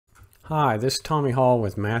Hi, this is Tommy Hall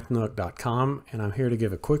with MathNook.com, and I'm here to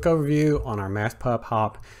give a quick overview on our MathPup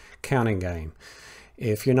Hop counting game.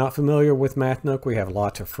 If you're not familiar with MathNook, we have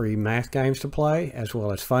lots of free math games to play, as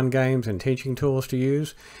well as fun games and teaching tools to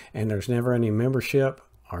use, and there's never any membership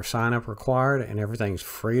or sign up required, and everything's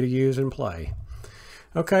free to use and play.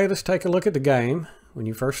 Okay, let's take a look at the game. When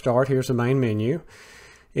you first start, here's the main menu.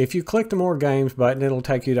 If you click the More Games button, it'll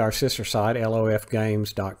take you to our sister site,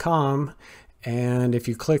 lofgames.com. And if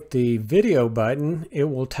you click the video button, it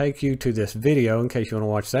will take you to this video in case you want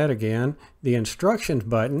to watch that again. The instructions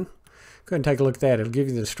button, go ahead and take a look at that. It'll give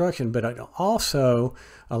you the instruction, but it'll also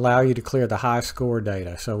allow you to clear the high score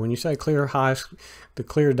data. So when you say clear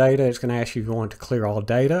data, it's going to ask you if you want to clear all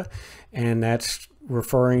data, and that's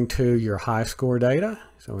referring to your high score data.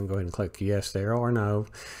 So we can go ahead and click yes there or no.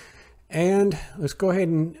 And let's go ahead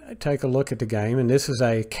and take a look at the game. And this is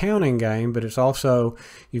a counting game, but it's also,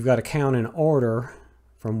 you've got to count in order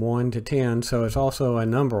from 1 to 10. So it's also a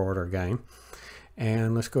number order game.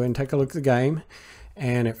 And let's go ahead and take a look at the game.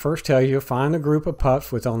 And it first tells you find a group of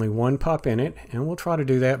pups with only one pup in it. And we'll try to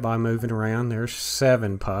do that by moving around. There's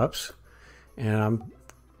 7 pups. And I'm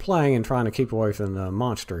playing and trying to keep away from the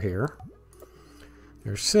monster here.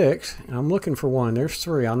 There's 6. And I'm looking for 1. There's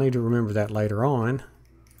 3. I'll need to remember that later on.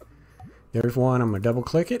 There's 1. I'm going to double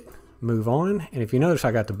click it, move on, and if you notice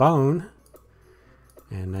I got the bone,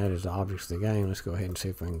 and that is the object of the game. Let's go ahead and see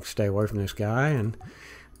if we can stay away from this guy. And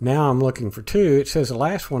now I'm looking for 2. It says the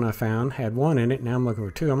last one I found had 1 in it. Now I'm looking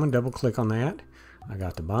for 2. I'm going to double click on that. I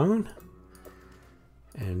got the bone,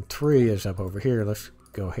 and 3 is up over here. Let's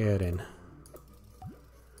go ahead and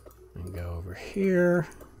go over here.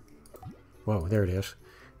 Whoa, there it is.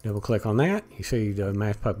 Double click on that. You see the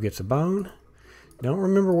MathPup gets a bone. Don't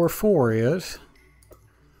remember where 4 is.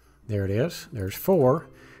 There it is. There's 4.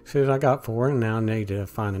 Says I got 4, and now I need to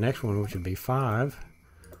find the next one, which would be 5.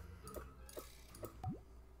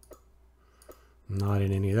 Not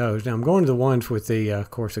in any of those. Now I'm going to the ones with the,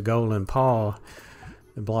 of course, the golden paw,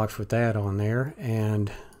 the blocks with that on there,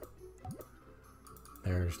 and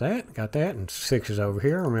there's that. Got that, and 6 is over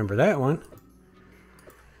here. Remember that one.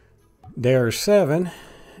 There's 7.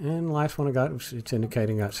 And the last one I got, it's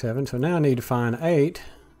indicating I got 7. So now I need to find 8.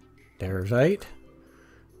 There's 8.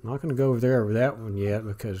 I'm not going to go over there over that one yet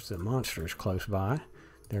because the monster is close by.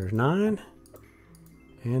 There's 9.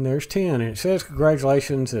 And there's 10. And it says,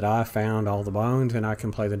 congratulations that I found all the bones and I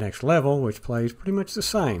can play the next level, which plays pretty much the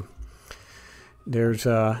same. There's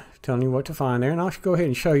telling you what to find there. And I'll go ahead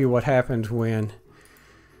and show you what happens when...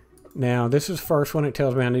 Now, this is the first one. It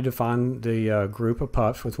tells me I need to find the group of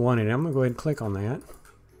pups with 1 in it. I'm going to go ahead and click on that.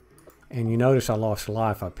 And you notice I lost a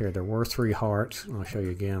life up here. There were 3 hearts. I'll show you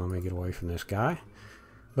again. Let me get away from this guy.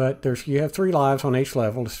 But you have 3 lives on each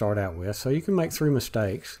level to start out with. So you can make 3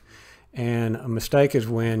 mistakes. And a mistake is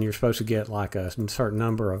when you're supposed to get like a certain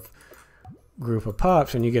number of group of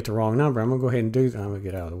pups and you get the wrong number. I'm going to go ahead and do that. I'm going to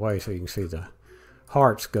get out of the way so you can see the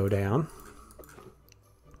hearts go down.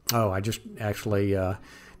 Oh, I just actually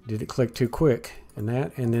did it click too quick in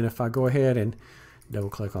that. And then if I go ahead and double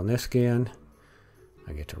click on this again,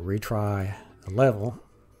 I get to retry the level.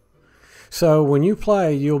 So when you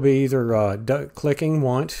play, you'll be either clicking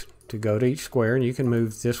once to go to each square, and you can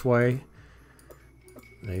move this way,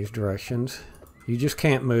 these directions. You just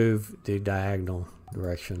can't move the diagonal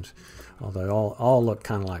directions, although all look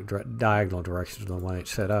kind of like diagonal directions the way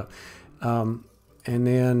it's set up. And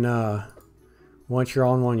then once you're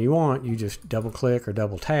on one you want, you just double click or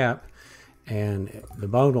double tap, and the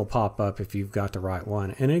bone will pop up if you've got the right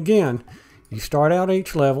one. And again, you start out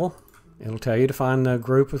each level. It'll tell you to find the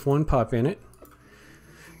group with 1 pup in it.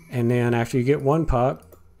 And then after you get 1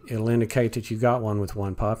 pup, it'll indicate that you got one with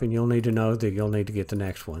 1 pup, and you'll need to know that you'll need to get the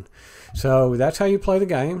next one. So that's how you play the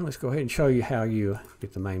game. Let's go ahead and show you how you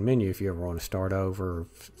get the main menu if you ever want to start over or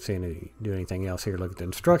do anything else here. Look at the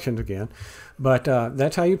instructions again. But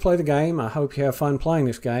that's how you play the game. I hope you have fun playing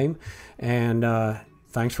this game, and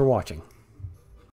thanks for watching.